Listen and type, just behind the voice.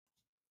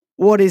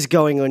What is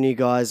going on, you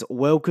guys?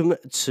 Welcome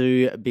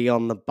to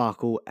Beyond the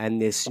Buckle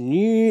and this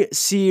new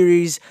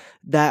series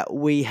that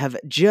we have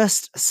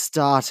just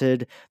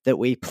started that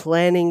we're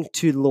planning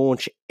to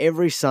launch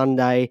every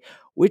Sunday,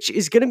 which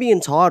is going to be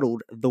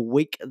entitled The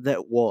Week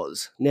That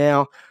Was.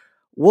 Now,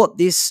 what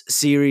this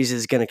series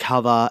is going to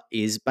cover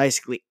is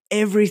basically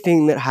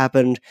everything that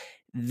happened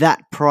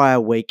that prior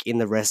week in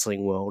the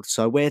wrestling world.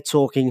 So we're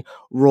talking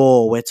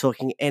Raw, we're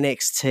talking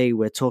NXT,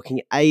 we're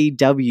talking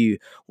AEW,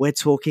 we're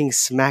talking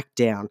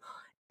SmackDown.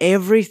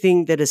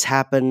 Everything that has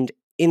happened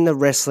in the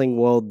wrestling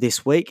world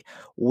this week,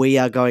 we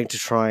are going to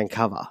try and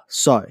cover.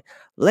 So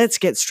let's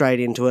get straight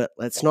into it.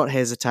 Let's not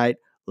hesitate.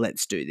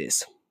 Let's do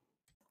this.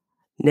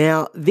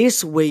 Now,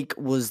 this week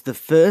was the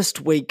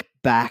first week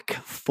back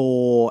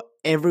for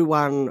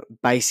everyone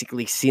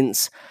basically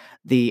since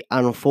the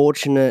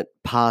unfortunate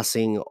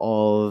passing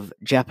of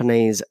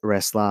Japanese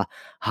wrestler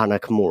Hana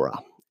Kimura.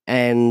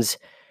 And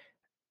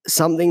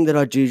something that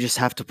I do just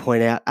have to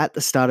point out at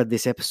the start of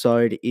this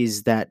episode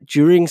is that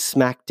during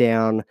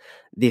SmackDown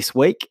this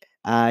week,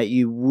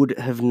 you would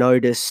have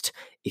noticed,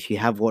 if you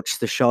have watched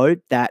the show,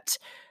 that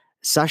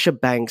Sasha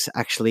Banks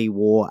actually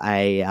wore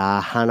a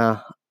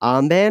Hana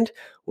armband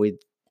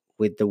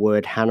with the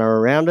word Hana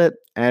around it.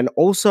 And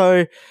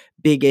also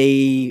Big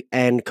E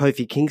and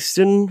Kofi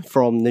Kingston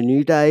from The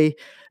New Day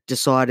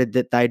decided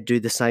that they'd do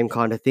the same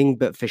kind of thing,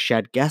 but for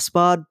Shad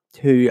Gaspard,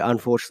 who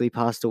unfortunately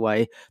passed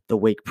away the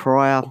week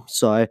prior.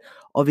 So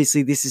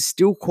obviously this is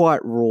still quite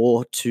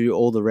raw to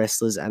all the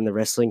wrestlers and the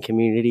wrestling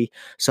community.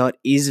 So it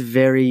is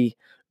very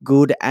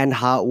good and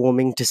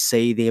heartwarming to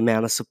see the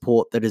amount of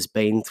support that has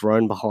been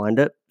thrown behind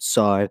it.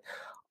 So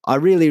I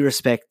really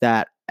respect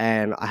that,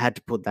 and I had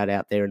to put that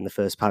out there in the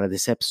first part of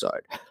this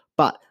episode.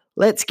 But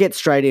let's get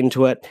straight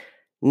into it.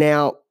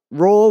 Now,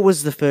 Raw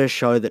was the first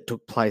show that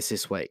took place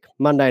this week.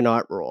 Monday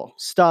Night Raw,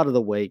 start of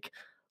the week.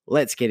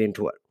 Let's get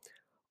into it.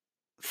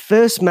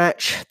 First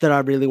match that I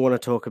really want to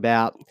talk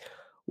about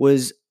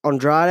was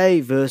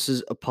Andrade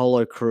versus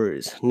Apollo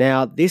Crews.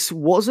 Now, this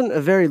wasn't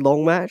a very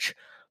long match,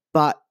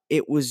 but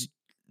it was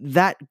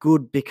that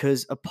good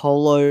because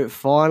Apollo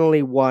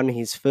finally won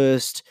his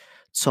first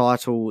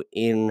title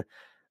in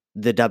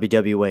the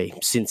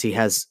WWE since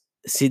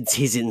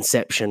his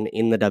inception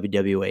in the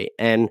WWE.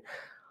 And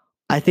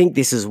I think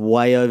this is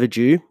way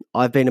overdue.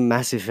 I've been a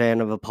massive fan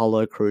of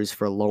Apollo Crews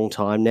for a long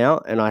time now,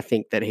 and I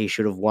think that he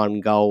should have won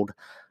gold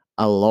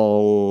a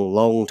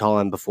long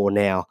time before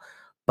now.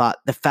 But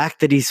the fact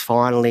that he's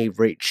finally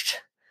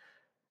reached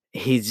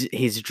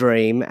his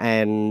dream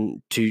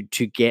and to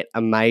get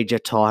a major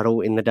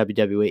title in the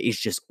WWE is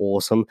just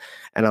awesome,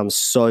 and I'm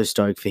so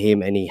stoked for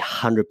him, and he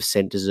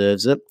 100%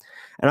 deserves it.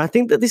 And I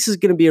think that this is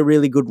going to be a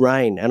really good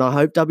reign, and I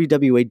hope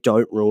WWE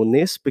don't ruin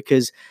this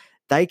because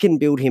they can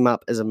build him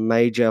up as a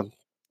major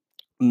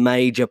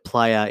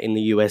player in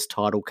the US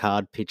title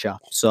card picture.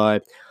 So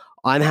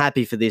I'm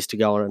happy for this to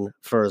go on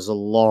for as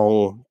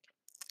long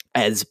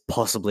as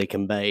possibly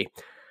can be.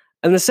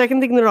 And the second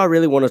thing that I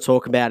really want to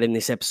talk about in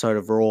this episode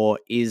of Raw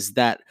is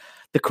that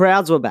the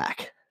crowds were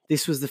back.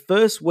 This was the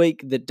first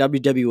week that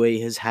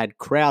WWE has had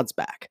crowds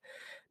back.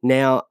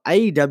 Now,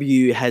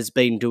 AEW has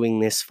been doing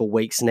this for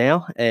weeks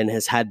now and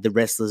has had the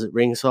wrestlers at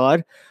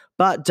ringside,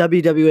 but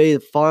WWE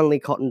have finally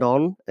cottoned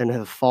on and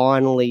have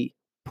finally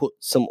put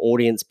some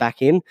audience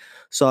back in.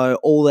 So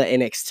all the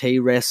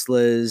NXT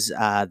wrestlers,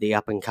 the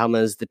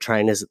up-and-comers, the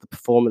trainers at the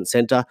Performance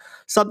Center.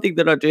 Something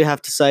that I do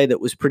have to say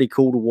that was pretty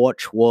cool to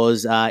watch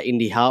was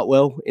Indy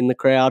Hartwell in the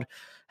crowd.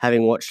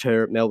 Having watched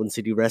her at Melbourne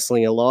City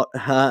Wrestling a lot,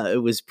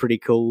 it was pretty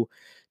cool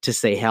to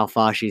see how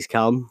far she's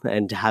come,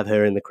 and to have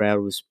her in the crowd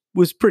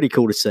was pretty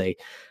cool to see.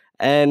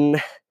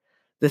 And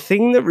the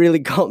thing that really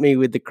got me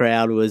with the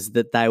crowd was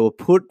that they were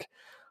put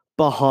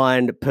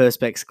behind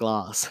Perspex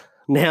glass.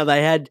 Now,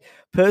 they had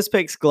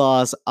Perspex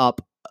glass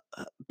up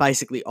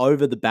basically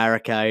over the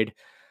barricade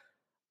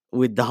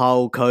with the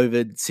whole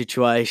COVID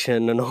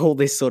situation and all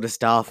this sort of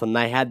stuff, and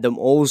they had them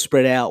all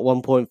spread out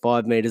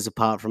 1.5 meters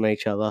apart from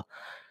each other.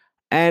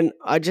 And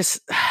I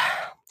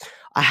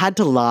had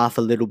to laugh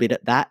a little bit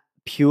at that,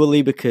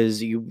 purely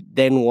because you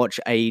then watch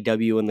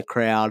AEW in the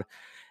crowd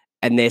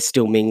and they're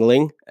still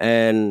mingling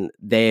and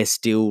they're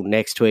still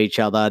next to each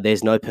other.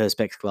 There's no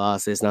Perspex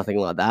glass. There's nothing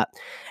like that.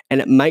 And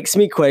it makes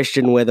me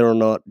question whether or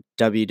not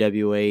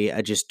WWE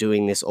are just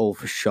doing this all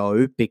for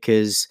show,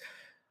 because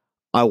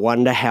I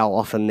wonder how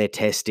often they're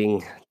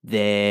testing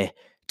their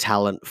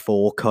talent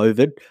for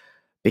COVID,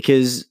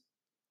 because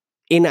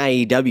in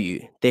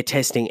AEW, they're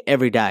testing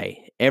every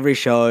day. Every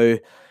show,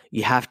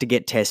 you have to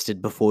get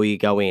tested before you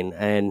go in.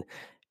 And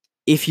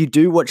if you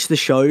do watch the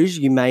shows,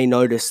 you may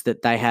notice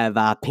that they have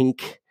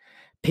pink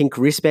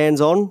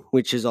wristbands on,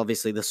 which is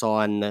obviously the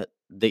sign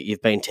that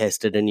you've been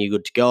tested and you're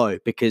good to go,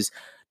 because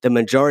the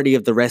majority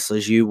of the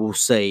wrestlers you will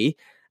see,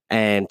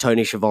 and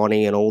Tony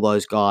Schiavone and all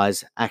those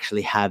guys,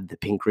 actually have the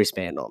pink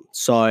wristband on.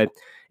 So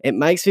it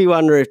makes me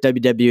wonder if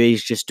WWE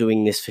is just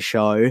doing this for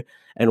show,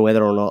 and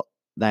whether or not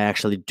they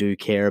actually do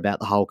care about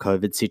the whole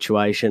COVID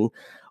situation,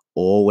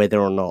 or whether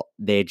or not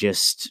they're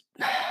just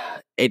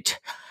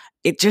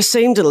it just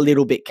seemed a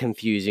little bit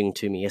confusing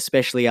to me,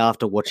 especially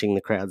after watching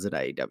the crowds at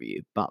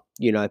AEW. But,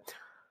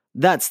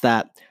 that's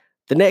that.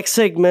 The next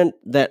segment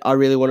that I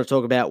really want to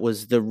talk about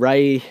was the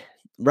Rey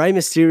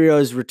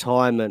Mysterio's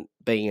retirement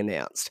being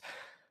announced.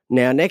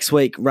 Now, next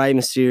week, Rey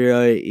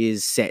Mysterio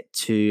is set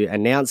to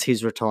announce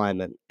his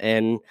retirement.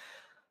 And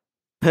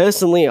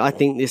personally, I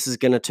think this is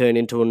going to turn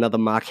into another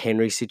Mark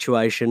Henry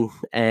situation.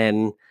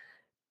 And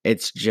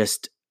it's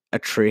just a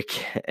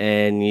trick.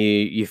 And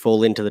you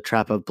fall into the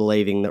trap of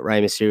believing that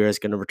Rey Mysterio is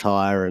going to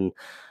retire. And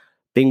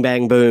bing,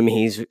 bang, boom,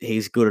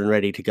 he's good and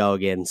ready to go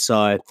again.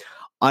 So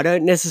I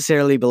don't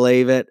necessarily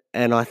believe it.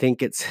 And I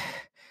think it's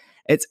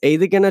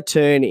either going to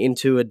turn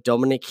into a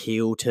Dominic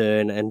heel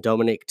turn and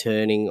Dominic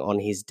turning on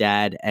his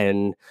dad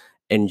and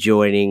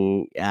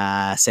joining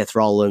Seth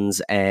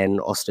Rollins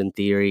and Austin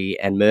Theory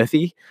and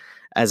Murphy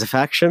as a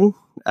faction,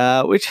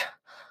 which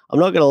I'm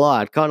not going to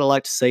lie, I'd kind of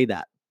like to see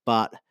that.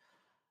 But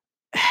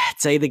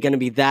it's either going to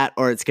be that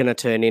or it's going to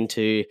turn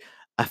into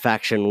a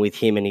faction with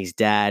him and his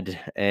dad,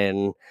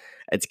 and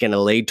it's going to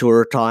lead to a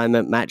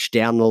retirement match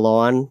down the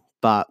line.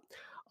 But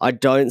I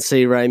don't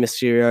see Rey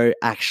Mysterio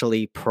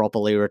actually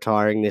properly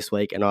retiring this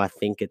week, and I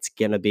think it's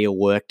going to be a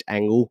worked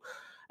angle.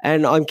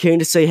 And I'm keen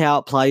to see how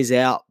it plays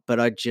out, but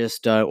I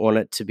just don't want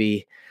it to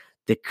be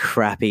the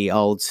crappy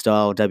old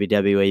style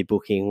WWE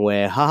booking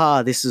where,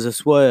 haha, this is a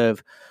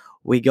swerve,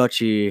 we got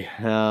you,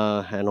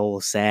 and all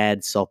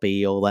sad,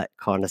 soppy, all that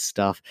kind of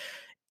stuff.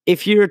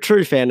 If you're a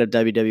true fan of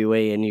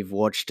WWE and you've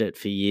watched it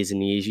for years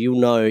and years, you'll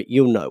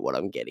know what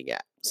I'm getting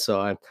at.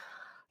 So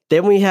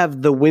then we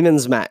have the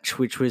women's match,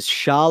 which was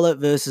Charlotte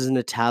versus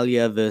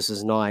Natalya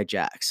versus Nia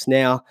Jax.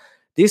 Now,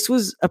 this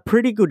was a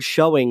pretty good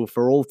showing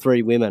for all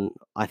three women,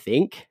 I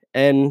think,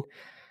 and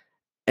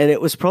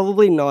it was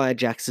probably Nia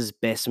Jax's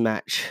best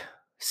match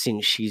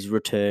since she's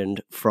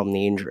returned from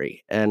the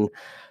injury. And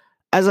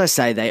as I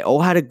say, they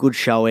all had a good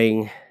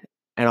showing,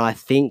 and I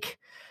think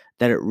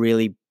that it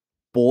really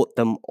brought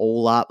them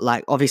all up.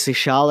 Like, obviously,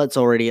 Charlotte's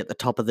already at the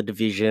top of the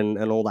division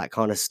and all that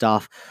kind of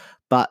stuff,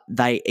 but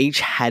they each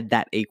had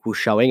that equal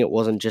showing. It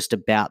wasn't just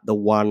about the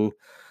one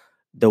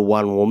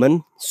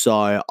woman.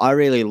 So I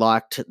really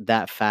liked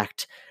that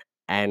fact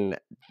and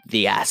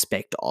the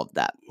aspect of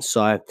that.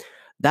 So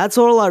that's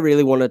all I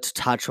really wanted to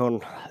touch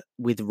on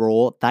with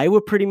Raw. They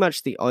were pretty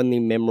much the only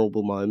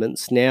memorable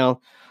moments. Now,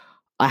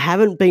 I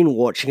haven't been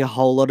watching a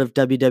whole lot of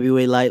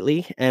WWE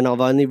lately, and I've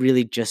only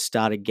really just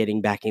started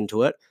getting back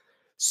into it.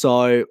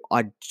 So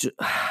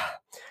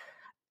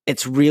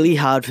it's really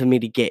hard for me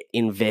to get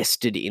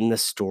invested in the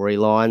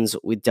storylines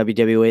with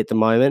WWE at the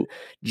moment,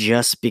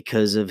 just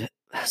because of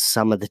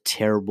some of the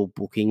terrible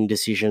booking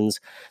decisions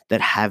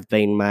that have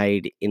been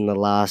made in the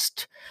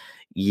last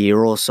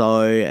year or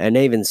so. And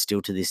even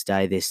still to this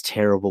day, there's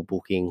terrible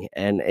booking.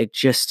 And it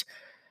just,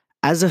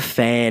 as a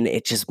fan,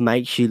 it just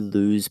makes you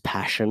lose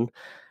passion.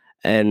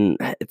 And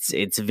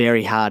it's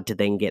very hard to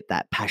then get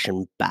that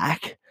passion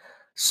back.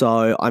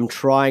 So I'm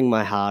trying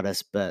my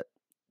hardest, but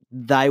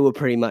they were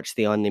pretty much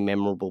the only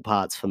memorable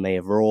parts for me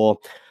of Raw.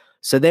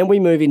 So then we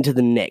move into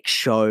the next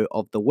show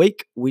of the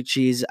week, which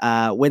is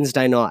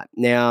Wednesday night.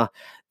 Now,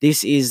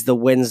 this is the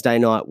Wednesday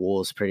Night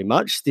Wars, pretty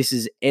much. This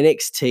is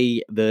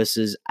NXT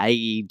versus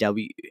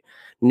AEW.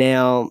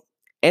 Now,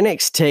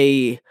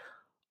 NXT,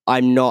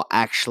 I'm not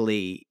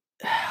actually...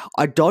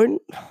 I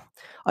don't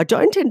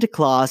tend to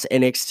class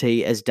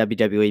NXT as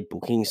WWE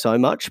booking so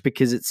much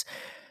because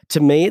to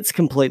me, it's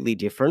completely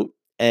different.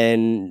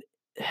 And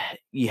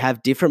you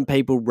have different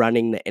people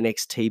running the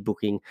NXT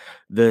booking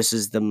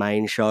versus the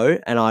main show.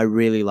 And I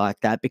really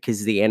like that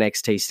because the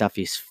NXT stuff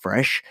is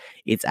fresh.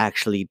 It's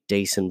actually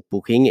decent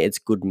booking. It's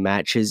good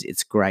matches.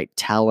 It's great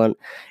talent.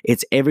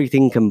 It's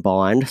everything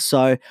combined.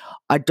 So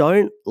I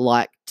don't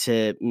like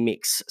to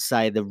mix,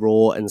 say, the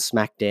Raw and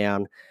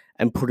SmackDown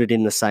and put it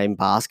in the same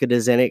basket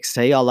as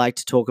NXT. I like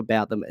to talk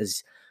about them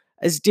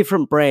as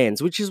different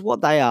brands, which is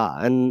what they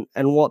are and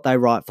what they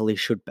rightfully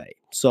should be.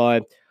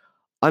 So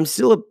I'm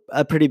still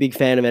a pretty big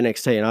fan of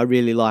NXT, and I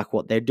really like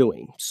what they're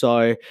doing.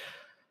 So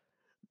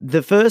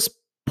the first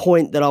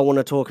point that I want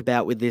to talk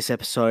about with this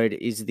episode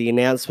is the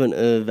announcement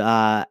of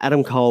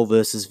Adam Cole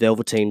versus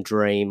Velveteen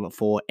Dream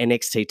for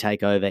NXT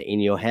TakeOver in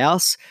Your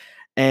House.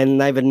 And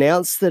they've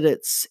announced that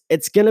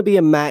it's going to be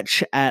a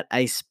match at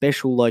a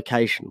special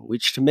location,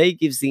 which to me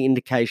gives the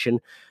indication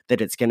that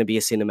it's going to be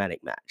a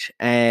cinematic match.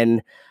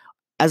 And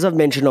as I've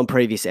mentioned on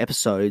previous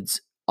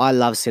episodes, I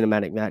love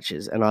cinematic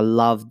matches, and I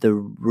love the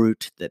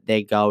route that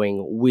they're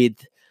going with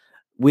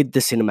the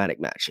cinematic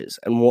matches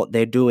and what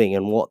they're doing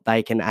and what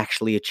they can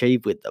actually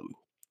achieve with them.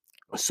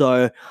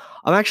 So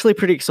I'm actually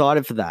pretty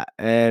excited for that.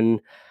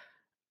 And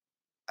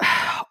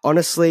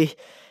honestly,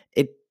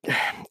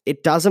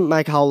 it doesn't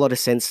make a whole lot of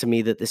sense to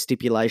me that the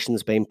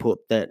stipulation's been put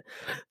that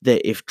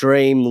if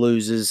Dream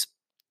loses,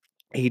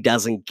 he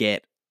doesn't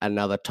get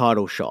another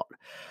title shot,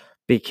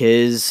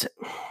 because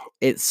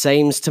it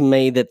seems to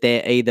me that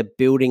they're either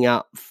building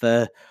up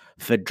for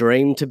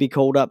Dream to be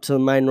called up to the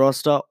main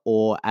roster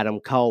or Adam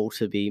Cole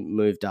to be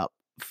moved up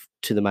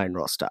to the main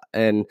roster.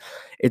 And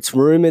it's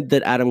rumored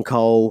that Adam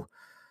Cole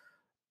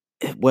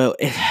well,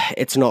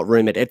 it's not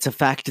rumored. It's a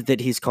fact that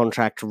his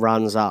contract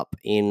runs up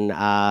in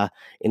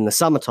the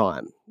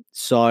summertime,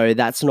 so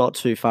that's not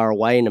too far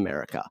away in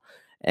America,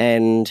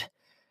 and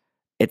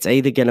it's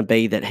either going to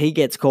be that he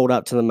gets called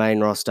up to the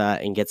main roster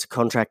and gets a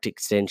contract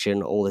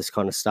extension, all this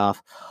kind of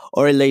stuff,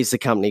 or he leaves the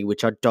company,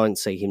 which I don't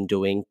see him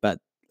doing. But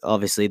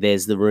obviously,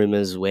 there's the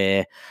rumors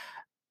where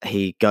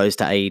he goes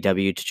to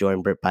AEW to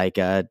join Britt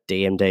Baker,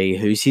 DMD,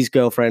 who's his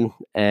girlfriend,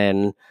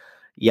 and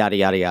yada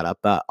yada yada.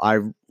 But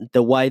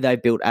the way they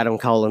built Adam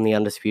Cole and the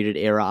Undisputed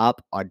Era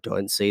up, I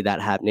don't see that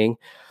happening.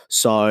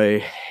 So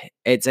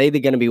it's either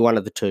going to be one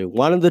of the two.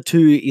 One of the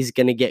two is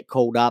going to get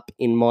called up,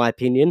 in my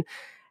opinion.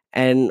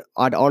 And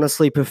I'd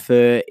honestly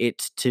prefer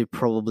it to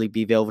probably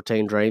be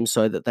Velveteen Dream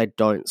so that they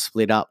don't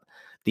split up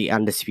the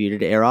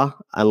Undisputed Era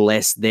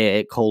unless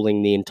they're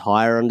calling the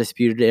entire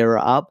Undisputed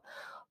Era up.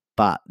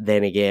 But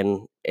then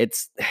again,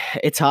 it's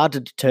hard to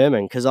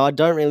determine because I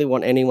don't really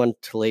want anyone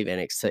to leave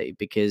NXT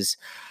because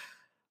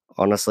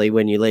honestly,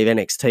 when you leave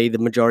NXT, the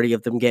majority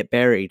of them get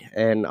buried,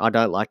 and I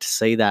don't like to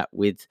see that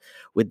with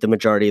the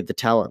majority of the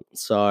talent.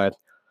 So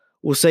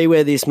we'll see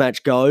where this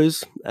match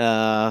goes,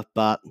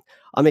 but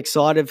I'm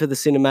excited for the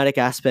cinematic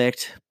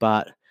aspect.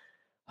 But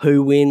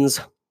who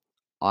wins?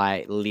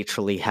 I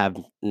literally have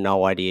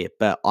no idea,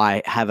 but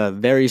I have a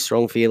very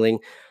strong feeling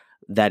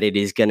that it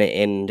is going to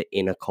end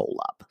in a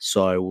call-up.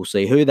 So we'll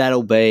see who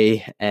that'll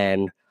be,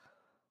 and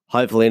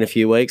hopefully in a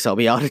few weeks I'll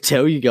be able to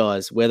tell you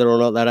guys whether or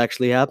not that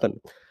actually happened.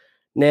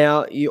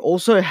 Now, you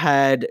also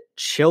had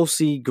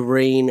Chelsea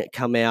Green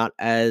come out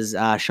as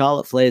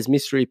Charlotte Flair's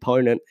mystery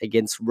opponent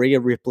against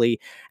Rhea Ripley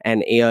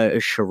and Io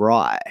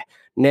Shirai.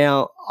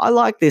 Now, I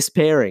like this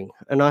pairing,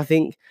 and I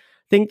think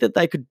that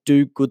they could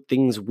do good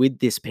things with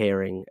this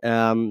pairing.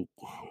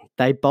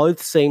 They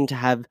both seem to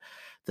have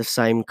the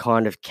same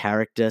kind of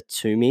character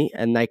to me,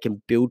 and they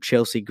can build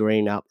Chelsea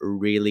Green up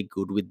really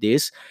good with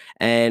this.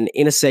 And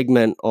in a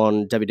segment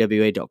on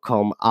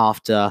WWE.com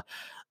after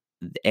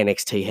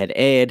NXT had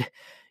aired,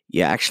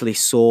 you actually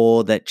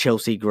saw that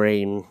Chelsea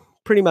Green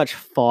pretty much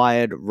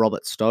fired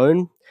Robert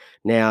Stone.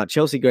 Now,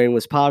 Chelsea Green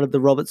was part of the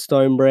Robert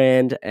Stone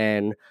brand,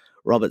 and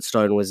Robert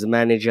Stone was the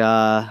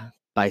manager,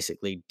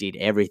 basically did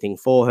everything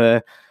for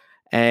her.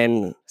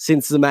 And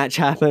since the match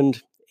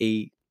happened,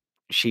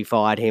 she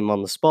fired him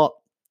on the spot.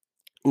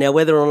 Now,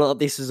 whether or not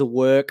this is a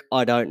work,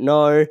 I don't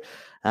know.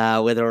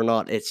 Whether or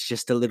not it's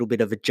just a little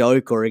bit of a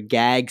joke or a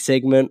gag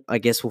segment, I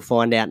guess we'll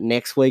find out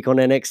next week on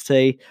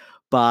NXT.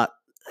 But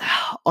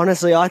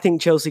honestly, I think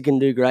Chelsea can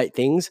do great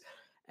things,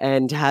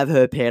 and to have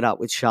her paired up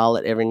with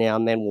Charlotte every now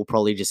and then will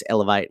probably just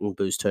elevate and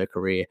boost her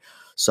career.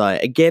 So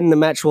again, the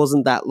match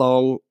wasn't that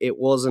long. It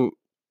wasn't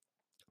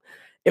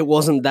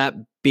that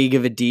big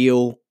of a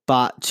deal,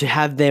 but to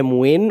have them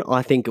win,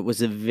 I think it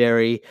was a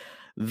very,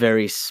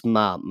 very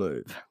smart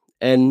move.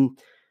 And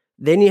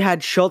then you had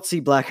Shotzi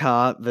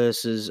Blackheart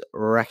versus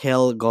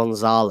Raquel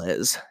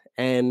Gonzalez,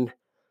 and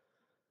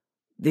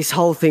this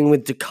whole thing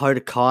with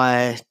Dakota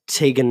Kai,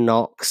 Tegan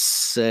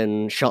Nox,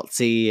 and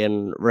Shotzi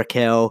and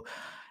Raquel,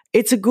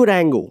 it's a good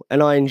angle,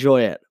 and I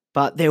enjoy it.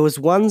 But there was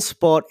one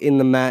spot in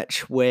the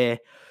match where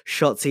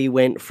Shotzi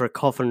went for a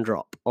coffin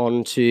drop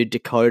onto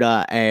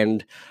Dakota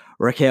and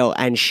Raquel,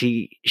 and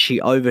she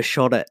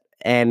overshot it.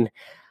 And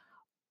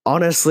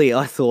honestly,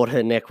 I thought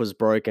her neck was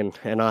broken,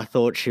 and I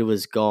thought she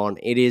was gone.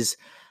 It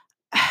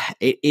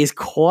is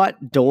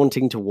quite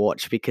daunting to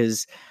watch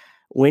because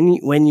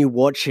when you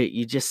watch it,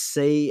 you just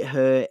see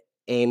her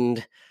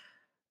end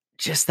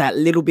just that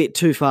little bit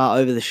too far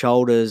over the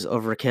shoulders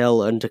of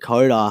Raquel and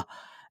Dakota,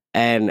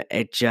 and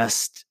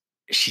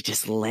she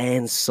just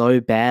lands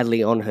so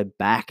badly on her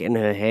back and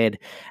her head,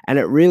 and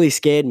it really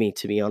scared me,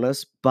 to be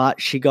honest.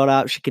 But she got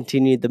up, she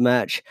continued the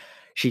match,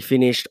 she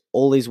finished.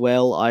 All is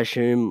well, I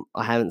assume.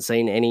 I haven't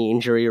seen any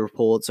injury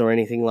reports or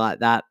anything like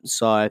that,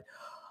 so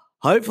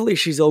hopefully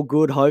she's all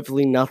good.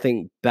 Hopefully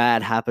nothing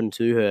bad happened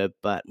to her,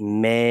 but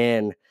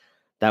man,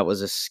 that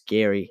was a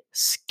scary,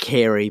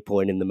 scary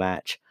point in the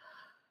match.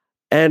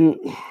 And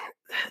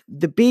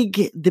the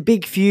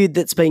big feud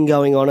that's been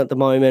going on at the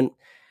moment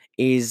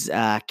is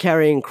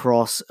Karrion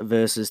Kross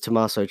versus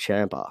Tommaso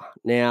Ciampa.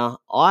 Now,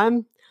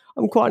 I'm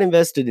quite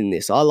invested in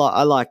this. I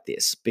like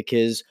this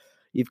because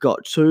you've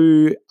got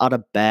two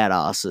utter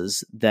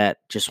badasses that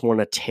just want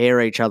to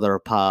tear each other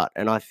apart,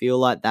 and I feel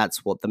like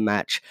that's what the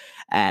match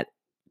at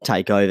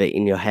Takeover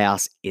in your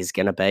house is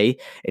going to be.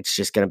 It's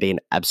just going to be an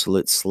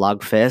absolute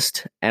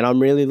slugfest, and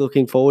I'm really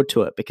looking forward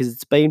to it because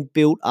it's been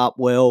built up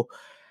well.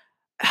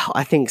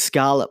 I think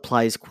Scarlett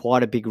plays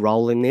quite a big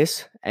role in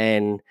this,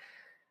 and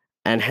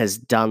has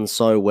done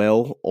so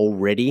well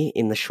already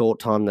in the short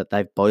time that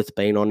they've both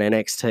been on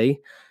NXT.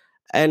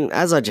 And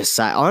as I just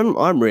say,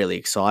 I'm really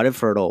excited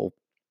for it all.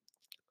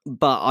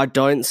 But I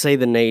don't see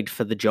the need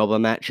for the jobber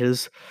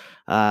matches.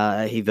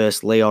 He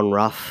versed Leon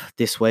Ruff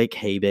this week,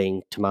 he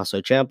being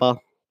Tommaso Ciampa.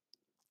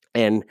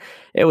 And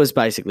it was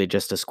basically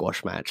just a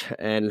squash match.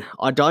 And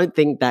I don't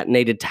think that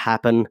needed to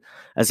happen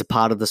as a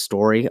part of the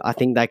story. I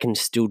think they can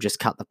still just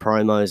cut the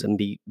promos and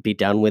be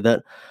done with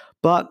it.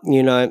 But,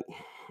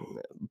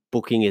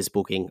 booking is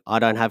booking. I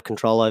don't have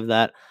control over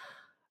that.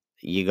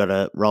 you got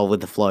to roll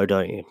with the flow,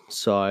 don't you?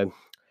 So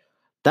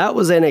that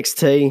was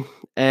NXT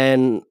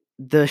and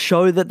the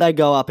show that they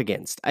go up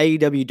against,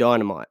 AEW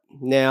Dynamite.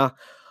 Now,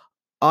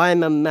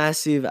 I'm a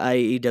massive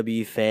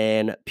AEW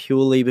fan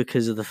purely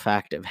because of the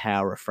fact of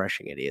how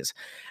refreshing it is.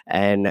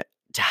 And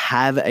to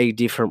have a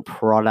different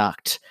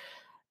product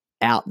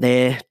out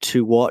there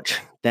to watch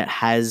that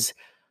has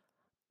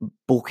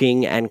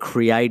booking and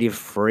creative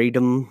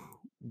freedom,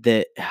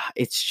 that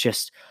it's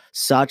just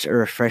such a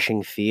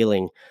refreshing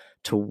feeling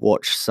to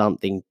watch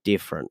something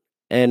different.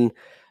 And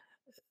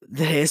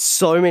there's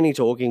so many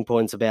talking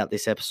points about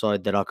this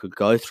episode that I could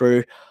go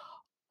through.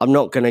 I'm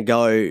not going to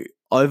go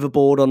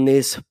overboard on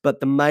this, but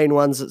the main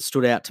ones that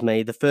stood out to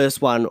me, the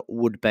first one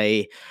would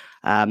be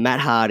Matt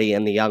Hardy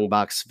and the Young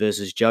Bucks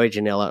versus Joey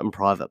Janela and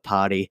Private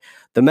Party.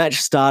 The match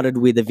started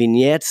with a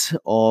vignette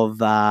of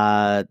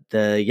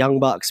the Young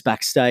Bucks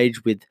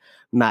backstage with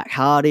Matt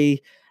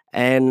Hardy,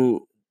 and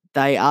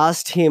they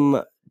asked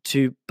him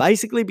to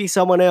basically be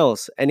someone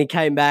else, and he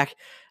came back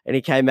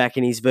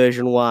in his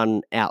version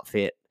 1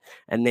 outfit,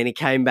 and then he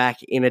came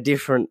back in a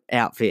different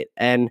outfit,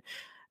 and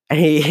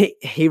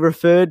he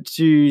referred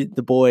to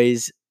the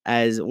boys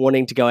as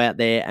wanting to go out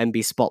there and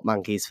be spot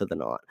monkeys for the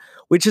night,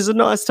 which is a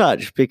nice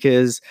touch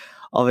because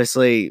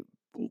obviously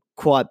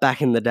quite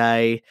back in the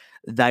day,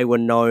 they were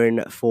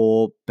known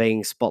for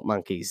being spot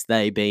monkeys,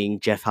 they being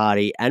Jeff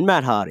Hardy and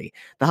Matt Hardy,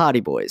 the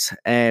Hardy Boys,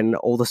 and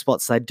all the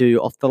spots they do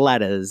off the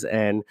ladders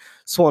and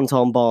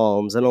swanton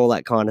bombs and all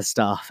that kind of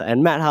stuff.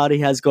 And Matt Hardy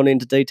has gone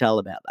into detail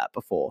about that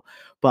before,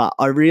 but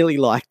I really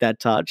like that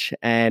touch.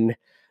 And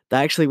they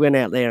actually went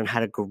out there and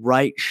had a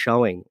great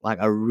showing, like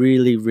a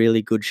really,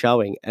 really good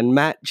showing. And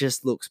Matt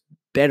just looks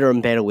better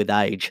and better with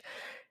age.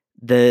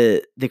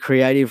 The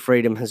creative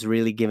freedom has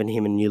really given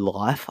him a new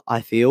life,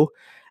 I feel.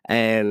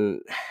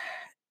 And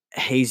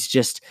he's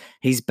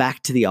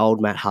back to the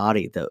old Matt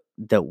Hardy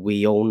that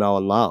we all know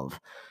and love.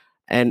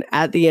 And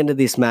at the end of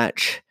this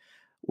match,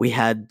 we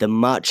had the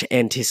much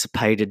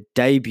anticipated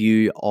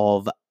debut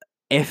of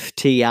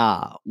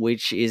FTR,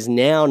 which is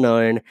now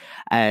known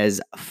as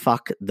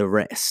Fuck the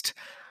Rest.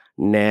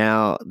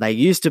 Now, they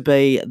used to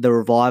be the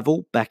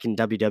Revival back in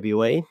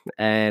WWE,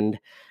 and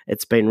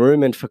it's been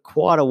rumored for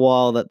quite a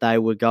while that they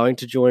were going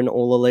to join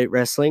All Elite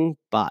Wrestling,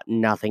 but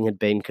nothing had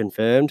been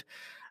confirmed.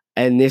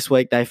 And this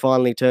week they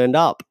finally turned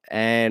up,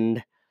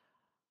 and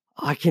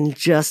I can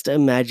just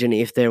imagine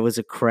if there was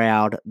a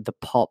crowd, the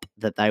pop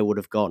that they would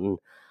have gotten.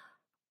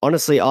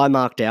 Honestly, I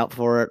marked out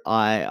for it.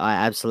 I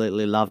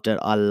absolutely loved it.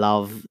 I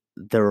love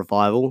the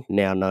Revival,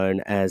 now known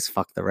as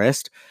Fuck the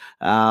Rest.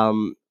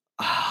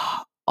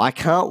 I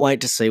can't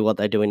wait to see what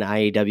they do in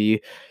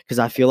AEW because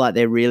I feel like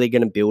they're really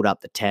going to build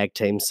up the tag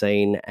team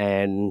scene,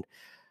 and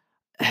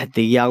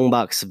the Young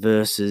Bucks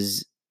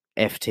versus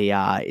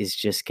FTR is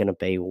just going to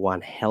be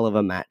one hell of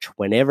a match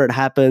whenever it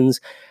happens.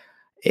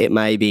 It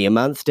may be a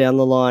month down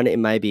the line, it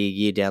may be a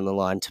year down the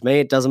line. To me,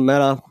 it doesn't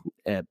matter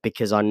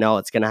because I know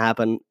it's going to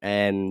happen,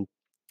 and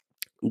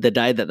the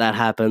day that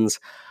happens,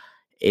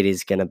 it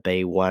is going to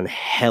be one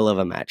hell of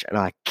a match, and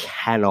I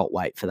cannot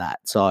wait for that.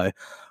 So,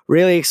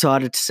 really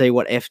excited to see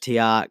what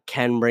FTR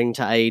can bring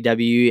to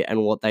AEW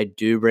and what they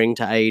do bring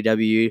to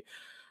AEW,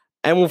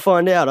 and we'll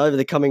find out over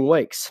the coming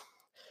weeks.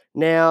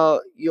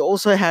 Now, you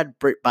also had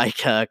Britt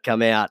Baker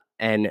come out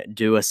and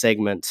do a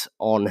segment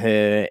on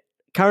her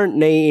current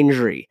knee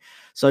injury.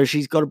 So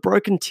she's got a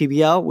broken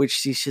tibia, which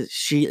she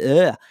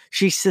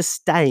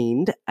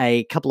sustained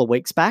a couple of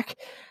weeks back,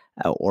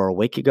 or a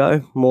week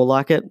ago, more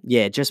like it.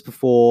 Yeah, just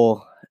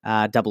before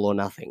Double or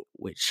Nothing,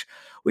 which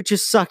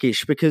is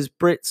suckish because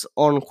Britt's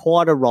on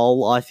quite a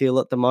roll, I feel,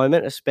 at the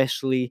moment,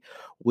 especially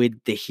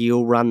with the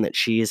heel run that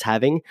she is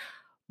having.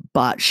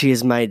 But she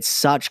has made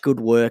such good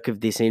work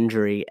of this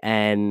injury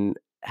and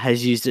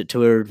has used it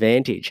to her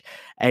advantage.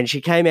 And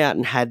she came out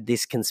and had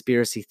this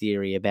conspiracy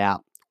theory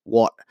about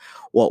what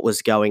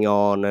was going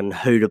on and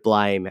who to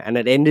blame. And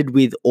it ended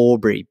with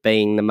Aubrey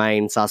being the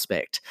main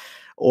suspect.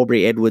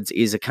 Aubrey Edwards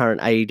is a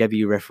current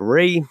AEW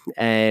referee,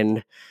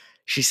 and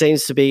she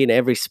seems to be in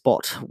every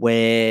spot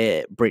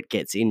where Britt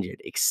gets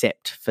injured,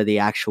 except for the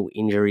actual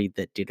injury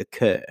that did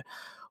occur,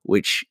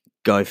 which,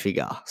 go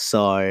figure.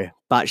 So,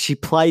 but she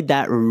played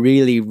that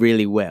really,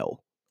 really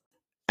well,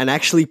 and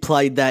actually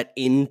played that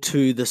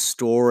into the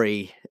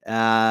story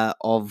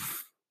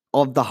of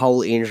the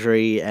whole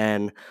injury.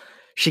 And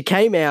she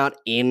came out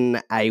in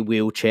a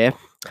wheelchair,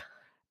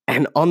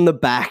 and on the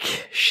back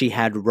she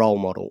had role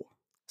model,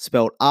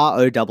 spelled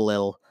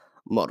ROLL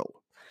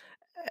model.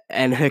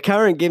 And her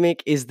current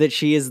gimmick is that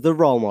she is the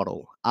role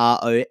model,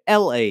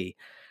 ROLE.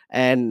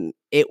 And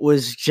it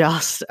was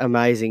just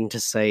amazing to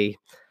see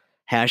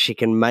how she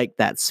can make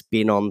that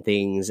spin on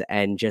things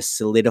and just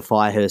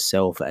solidify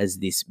herself as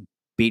this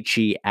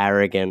bitchy,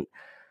 arrogant,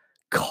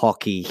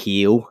 cocky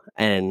heel.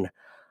 And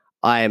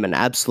I am an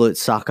absolute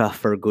sucker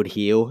for a good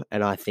heel,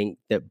 and I think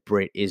that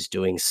Britt is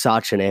doing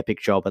such an epic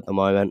job at the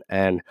moment,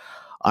 and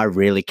I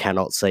really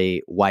cannot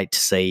wait to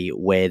see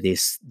where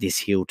this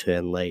heel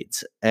turn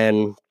leads.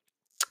 And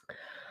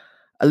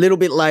a little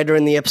bit later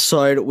in the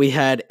episode, we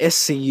had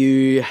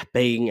SCU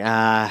being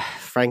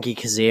Frankie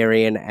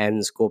Kazarian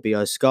and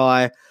Scorpio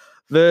Sky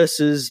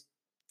versus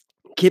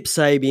Kip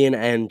Sabian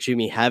and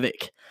Jimmy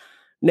Havoc.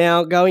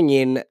 Now, going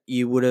in,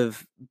 you would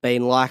have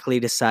been likely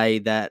to say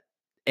that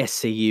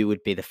SCU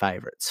would be the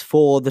favourites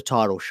for the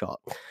title shot.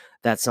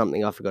 That's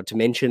something I forgot to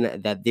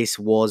mention, that this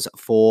was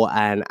for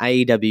an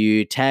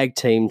AEW Tag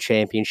Team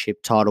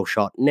Championship title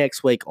shot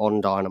next week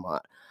on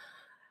Dynamite.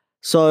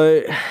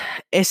 So,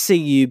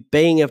 SCU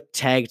being a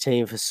tag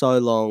team for so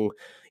long,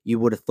 you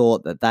would have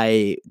thought that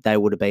they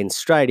would have been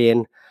straight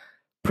in,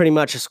 pretty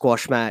much a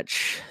squash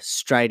match,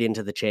 straight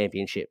into the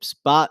championships.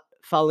 But,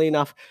 funnily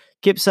enough,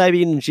 Kip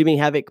Sabian and Jimmy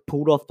Havoc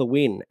pulled off the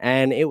win,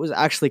 and it was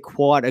actually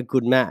quite a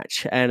good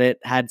match, and it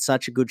had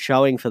such a good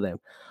showing for them.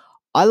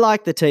 I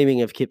like the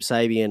teaming of Kip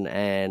Sabian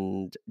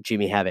and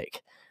Jimmy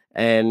Havoc,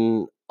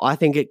 and I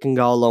think it can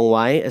go a long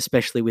way,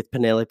 especially with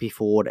Penelope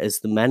Ford as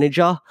the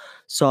manager.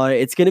 So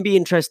it's going to be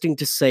interesting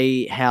to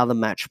see how the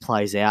match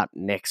plays out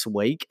next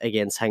week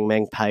against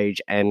Hangman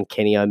Page and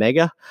Kenny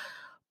Omega.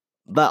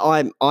 But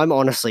I'm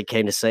honestly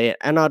keen to see it,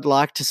 and I'd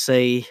like to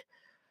see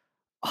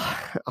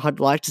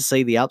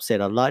the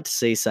upset. I'd like to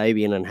see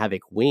Sabian and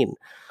Havoc win.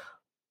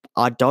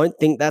 I don't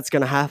think that's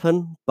going to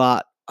happen,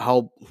 but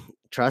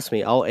trust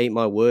me, I'll eat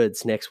my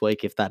words next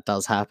week if that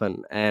does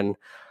happen. And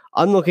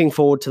I'm looking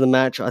forward to the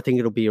match. I think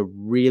it'll be a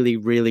really,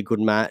 really good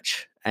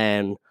match.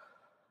 And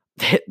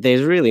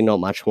there's really not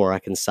much more I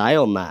can say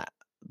on that.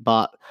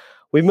 But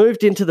we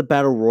moved into the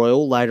Battle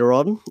Royal later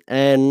on,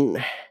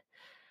 and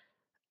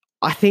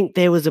I think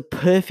there was a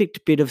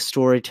perfect bit of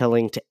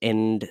storytelling to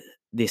end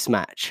this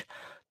match,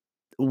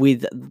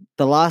 with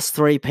the last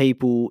three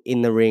people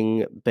in the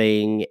ring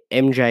being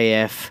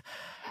MJF,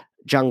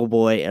 Jungle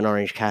Boy, and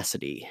Orange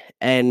Cassidy.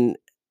 And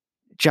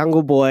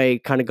Jungle Boy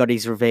kind of got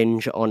his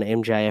revenge on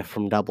MJF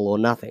from Double or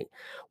Nothing,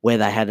 where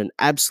they had an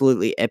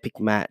absolutely epic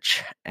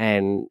match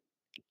and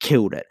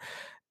killed it.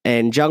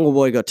 And Jungle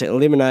Boy got to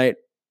eliminate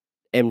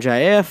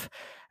MJF,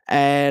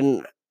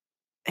 and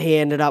he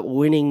ended up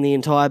winning the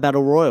entire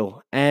Battle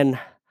Royal. And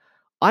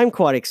I'm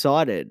quite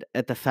excited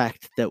at the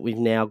fact that we've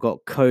now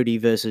got Cody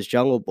versus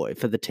Jungle Boy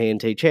for the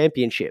TNT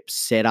Championship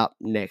set up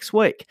next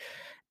week.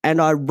 And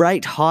I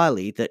rate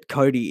highly that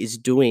Cody is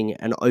doing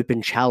an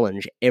open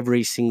challenge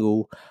every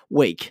single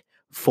week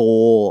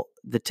for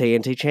the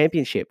TNT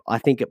Championship. I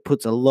think it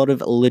puts a lot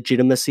of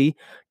legitimacy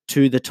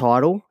to the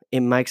title. It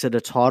makes it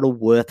a title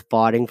worth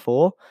fighting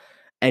for,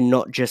 and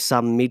not just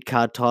some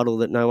mid-card title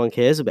that no one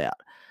cares about.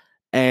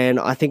 And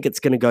I think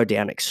it's going to go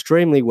down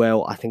extremely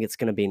well. I think it's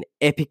going to be an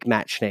epic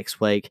match next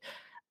week.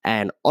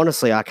 And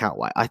honestly, I can't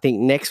wait. I think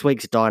next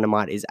week's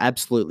Dynamite is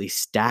absolutely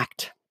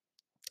stacked,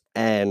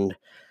 and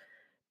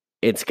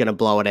it's going to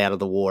blow it out of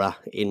the water,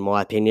 in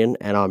my opinion.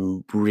 And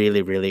I'm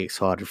really, really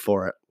excited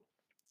for it.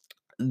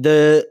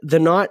 The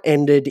night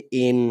ended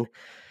in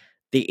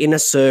the Inner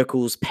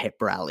Circle's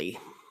pep rally.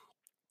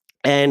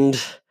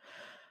 And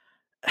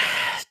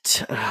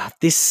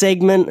this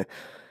segment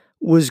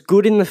was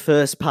good in the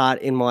first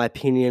part, in my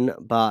opinion,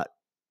 but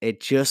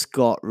it just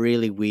got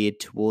really weird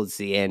towards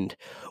the end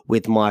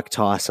with Mike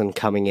Tyson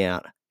coming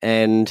out.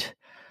 And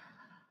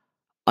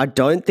I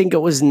don't think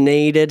it was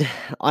needed.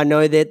 I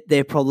know that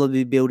they're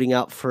probably building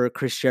up for a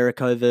Chris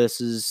Jericho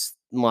versus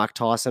Mike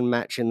Tyson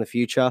match in the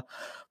future,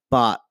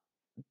 but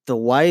the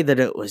way that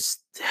it was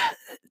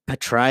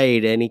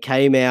portrayed,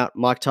 and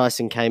Mike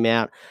Tyson came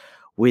out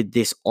with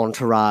this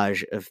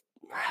entourage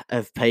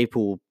of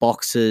people,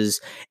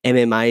 boxers,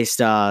 MMA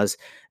stars,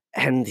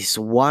 and this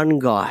one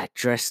guy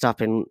dressed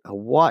up in a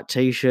white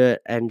t-shirt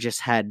and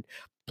just had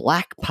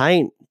black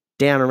paint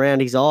down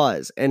around his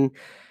eyes. And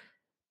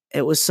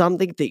it was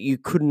something that you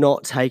could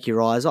not take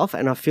your eyes off,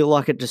 and I feel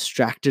like it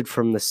distracted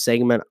from the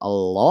segment a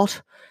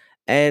lot.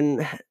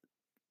 And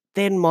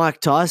then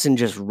Mike Tyson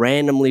just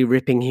randomly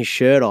ripping his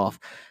shirt off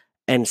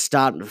and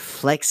started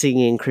flexing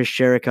in Chris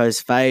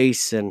Jericho's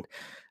face and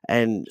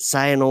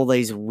saying all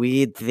these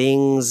weird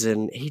things,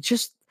 and he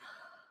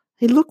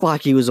looked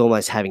like he was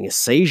almost having a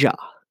seizure,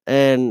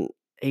 and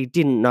he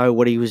didn't know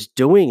what he was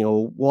doing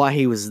or why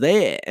he was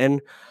there.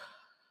 And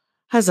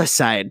as I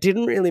say, it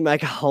didn't really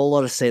make a whole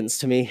lot of sense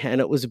to me, and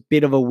it was a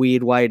bit of a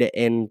weird way to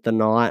end the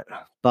night.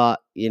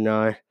 But,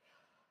 if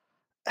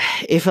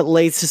it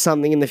leads to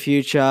something in the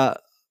future,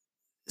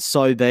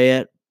 so be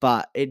it.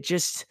 But it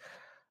just,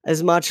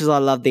 as much as I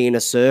love the Inner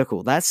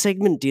Circle, that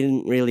segment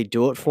didn't really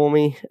do it for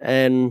me.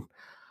 And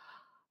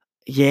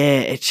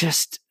yeah,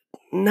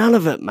 none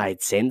of it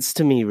made sense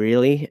to me,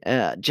 really.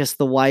 Just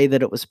the way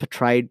that it was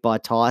portrayed by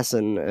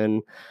Tyson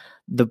and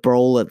the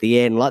brawl at the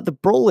end. Like, the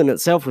brawl in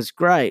itself was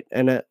great,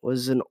 and it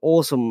was an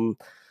awesome,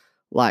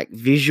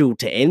 visual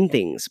to end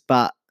things,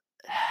 but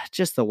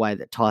just the way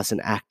that Tyson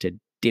acted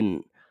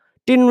didn't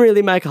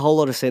really make a whole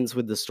lot of sense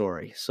with the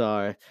story.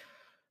 So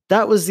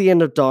that was the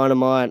end of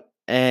Dynamite,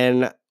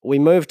 and we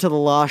moved to the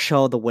last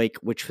show of the week,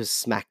 which was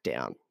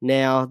SmackDown.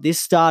 Now, this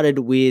started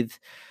with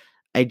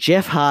a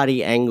Jeff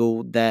Hardy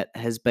angle that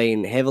has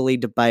been heavily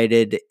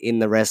debated in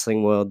the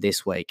wrestling world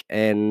this week,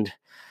 and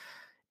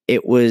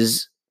it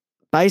was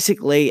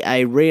basically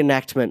a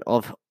reenactment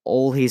of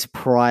all his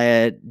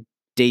prior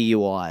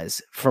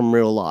DUIs from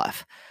real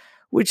life,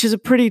 which is a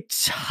pretty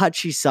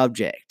touchy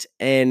subject.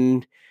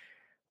 And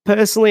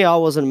personally, I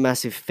wasn't a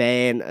massive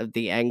fan of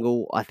the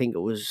angle. I think it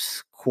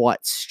was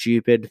quite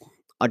stupid.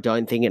 I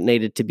don't think it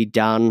needed to be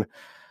done.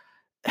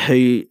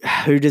 Who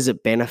does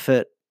it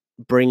benefit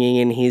bringing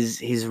in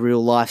his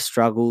real life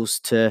struggles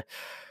to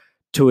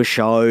a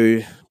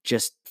show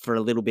just for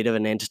a little bit of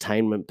an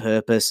entertainment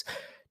purpose?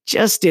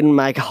 Just didn't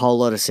make a whole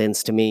lot of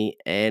sense to me.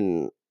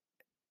 And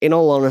in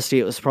all honesty,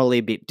 it was probably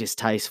a bit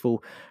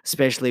distasteful,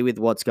 especially with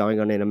what's going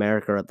on in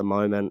America at the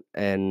moment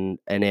and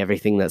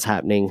everything that's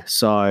happening.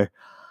 So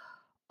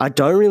I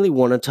don't really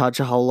want to touch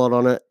a whole lot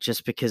on it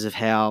just because of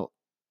how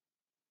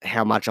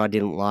much I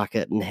didn't like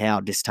it and how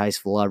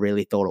distasteful I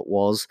really thought it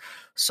was.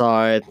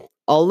 So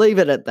I'll leave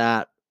it at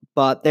that.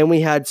 But then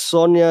we had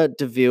Sonya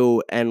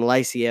Deville and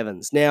Lacey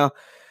Evans. Now,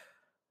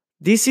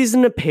 this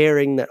isn't a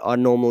pairing that I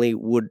normally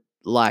would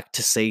like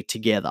to see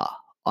together.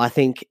 I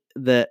think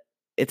that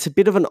it's a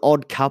bit of an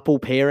odd couple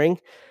pairing,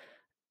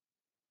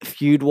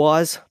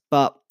 feud-wise,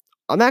 but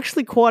I'm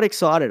actually quite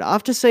excited.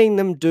 After seeing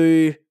them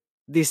do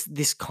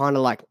this kind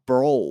of like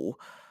brawl,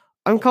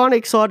 I'm kind of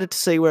excited to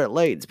see where it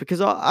leads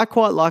because I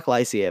quite like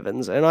Lacey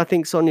Evans and I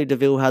think Sonya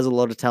Deville has a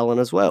lot of talent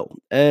as well.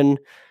 And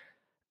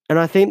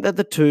I think that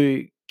the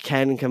two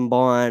can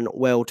combine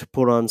well to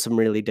put on some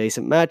really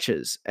decent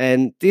matches.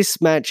 And this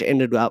match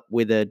ended up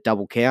with a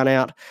double count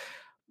out,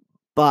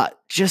 but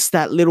just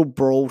that little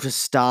brawl to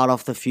start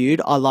off the feud,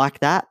 I like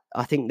that.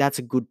 I think that's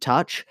a good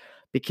touch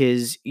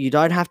because you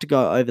don't have to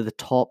go over the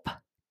top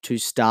to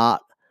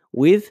start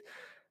with.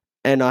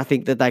 And I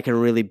think that they can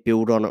really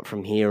build on it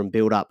from here and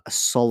build up a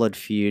solid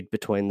feud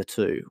between the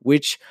two,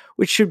 which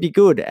should be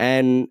good.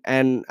 And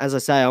as I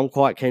say, I'm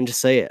quite keen to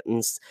see it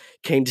and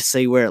keen to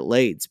see where it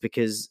leads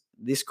because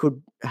this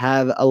could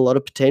have a lot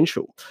of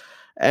potential.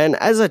 And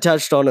as I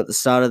touched on at the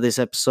start of this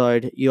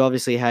episode, you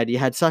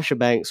had Sasha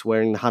Banks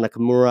wearing the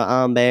Hanakamura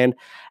armband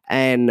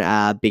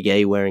and Big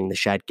E wearing the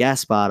Shad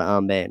Gaspard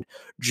armband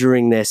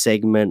during their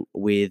segment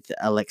with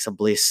Alexa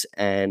Bliss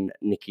and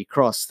Nikki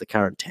Cross, the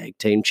current tag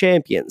team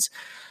champions.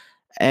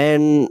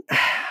 And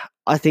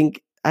I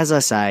think, as I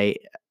say,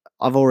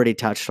 I've already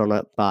touched on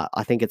it, but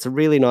I think it's a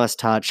really nice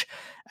touch,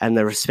 and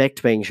the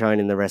respect being shown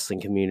in the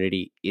wrestling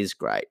community is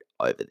great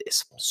over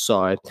this.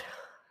 So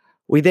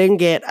we then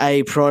get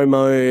a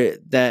promo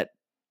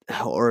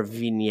or a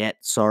vignette,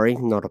 sorry,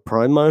 not a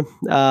promo,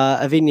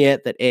 a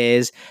vignette that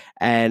airs,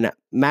 and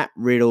Matt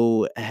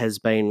Riddle has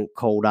been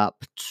called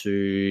up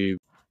to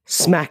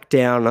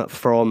SmackDown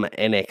from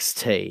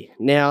NXT.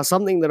 Now,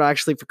 something that I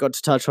actually forgot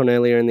to touch on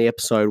earlier in the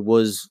episode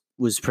was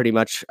pretty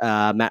much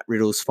Matt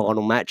Riddle's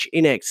final match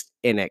in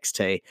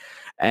NXT,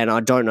 and I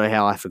don't know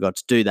how I forgot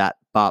to do that,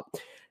 but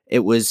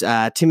it was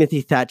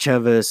Timothy Thatcher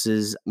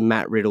versus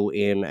Matt Riddle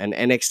in an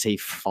NXT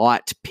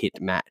Fight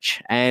Pit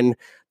match, and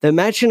the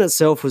match in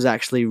itself was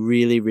actually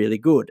really, really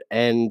good,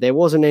 and there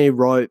wasn't any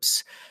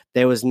ropes,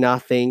 there was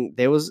nothing,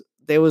 there was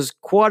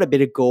quite a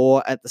bit of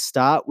gore at the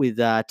start with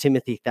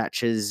Timothy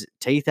Thatcher's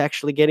teeth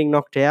actually getting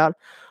knocked out,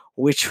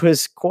 which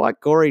was quite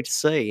gory to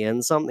see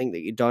and something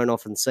that you don't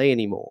often see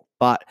anymore.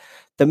 But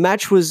the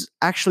match was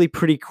actually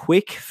pretty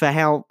quick for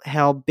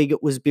how big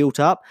it was built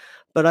up.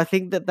 But I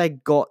think that they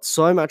got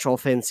so much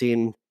offense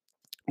in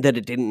that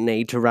it didn't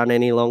need to run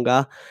any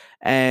longer.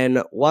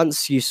 And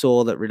once you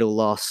saw that Riddle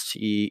lost,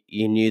 you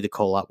knew the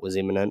call-up was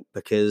imminent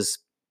because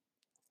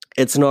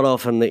it's not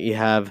often that you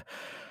have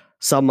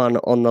someone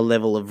on the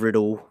level of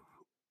Riddle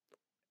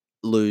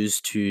lose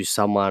to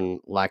someone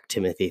like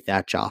Timothy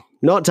Thatcher.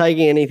 Not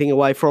taking anything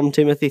away from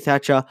Timothy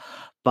Thatcher,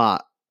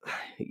 but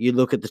you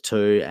look at the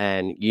two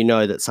and you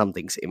know that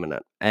something's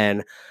imminent.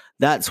 And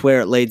that's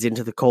where it leads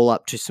into the call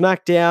up to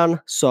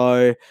SmackDown.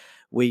 So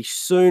we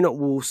soon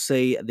will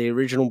see the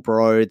original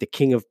Bro, the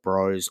King of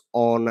Bros,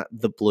 on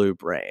the blue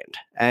brand.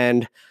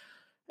 And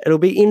it'll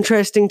be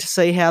interesting to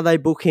see how they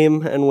book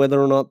him and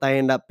whether or not they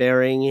end up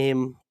burying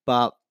him.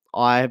 But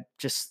I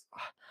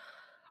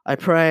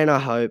pray and I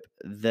hope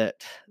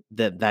that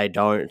they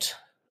don't.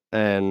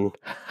 And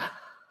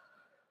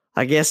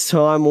I guess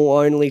time will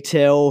only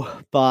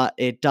tell, but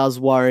it does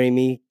worry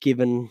me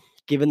given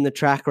the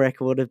track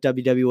record of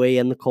WWE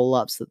and the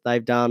call-ups that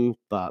they've done,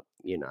 but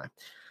you know.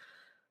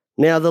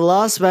 Now, the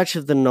last match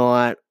of the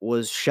night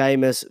was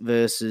Sheamus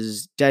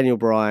versus Daniel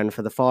Bryan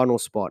for the final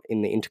spot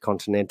in the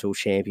Intercontinental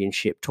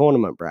Championship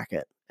tournament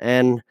bracket.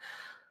 And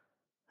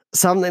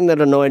something that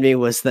annoyed me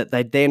was that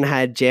they then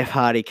had Jeff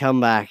Hardy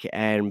come back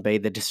and be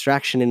the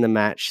distraction in the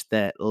match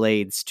that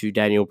leads to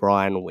Daniel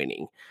Bryan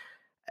winning.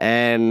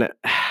 And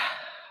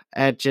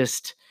it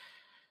just,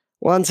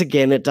 once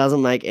again, it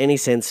doesn't make any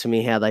sense to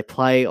me how they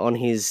play on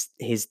his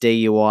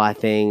DUI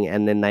thing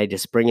and then they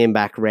just bring him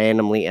back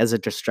randomly as a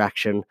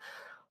distraction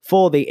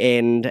for the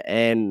end.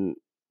 And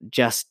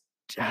just,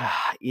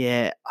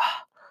 yeah,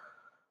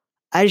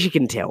 as you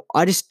can tell,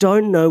 I just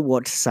don't know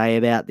what to say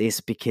about this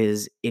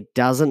because it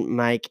doesn't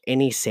make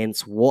any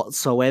sense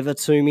whatsoever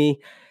to me.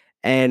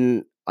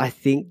 And I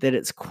think that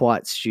it's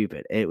quite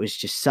stupid. It was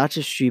just such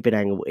a stupid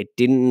angle. It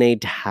didn't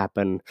need to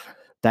happen.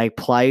 They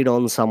played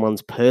on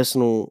someone's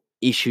personal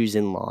issues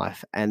in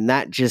life, and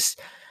that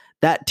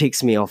That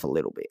ticks me off a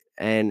little bit,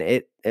 and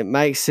it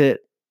makes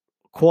it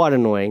quite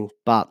annoying.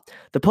 But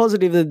the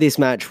positive of this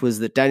match was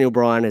that Daniel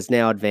Bryan has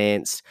now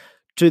advanced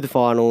to the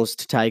finals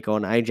to take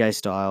on AJ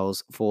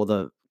Styles for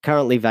the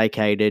currently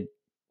vacated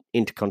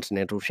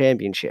Intercontinental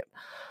Championship.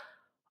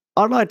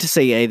 I'd like to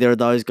see either of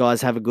those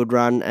guys have a good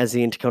run as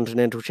the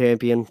Intercontinental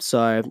Champion,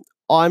 so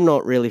I'm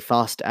not really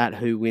fussed at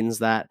who wins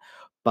that,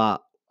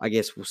 but I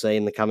guess we'll see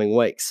in the coming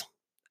weeks.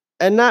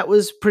 And that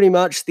was pretty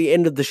much the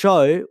end of the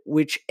show,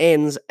 which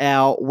ends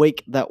our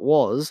week that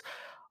was,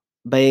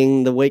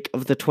 being the week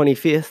of the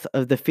 25th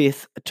of the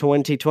 5th,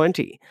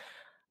 2020.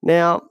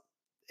 Now,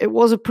 it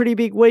was a pretty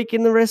big week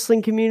in the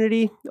wrestling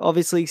community.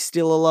 Obviously,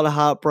 still a lot of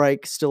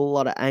heartbreak, still a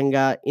lot of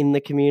anger in the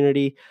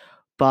community,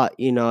 but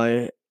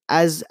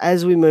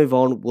as we move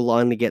on, we'll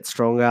only get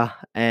stronger,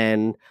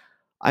 and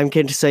I'm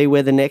keen to see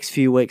where the next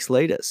few weeks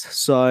lead us.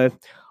 So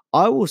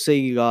I will see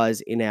you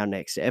guys in our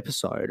next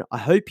episode. I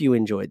hope you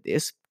enjoyed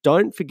this.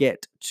 Don't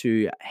forget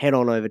to head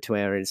on over to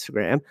our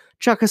Instagram,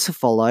 chuck us a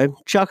follow,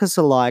 chuck us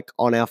a like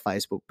on our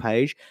Facebook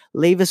page,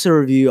 leave us a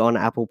review on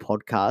Apple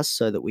Podcasts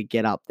so that we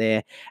get up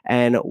there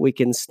and we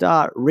can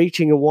start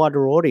reaching a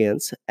wider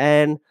audience.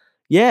 And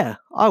yeah,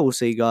 I will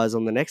see you guys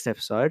on the next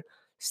episode.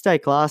 Stay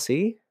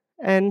classy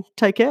and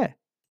take care.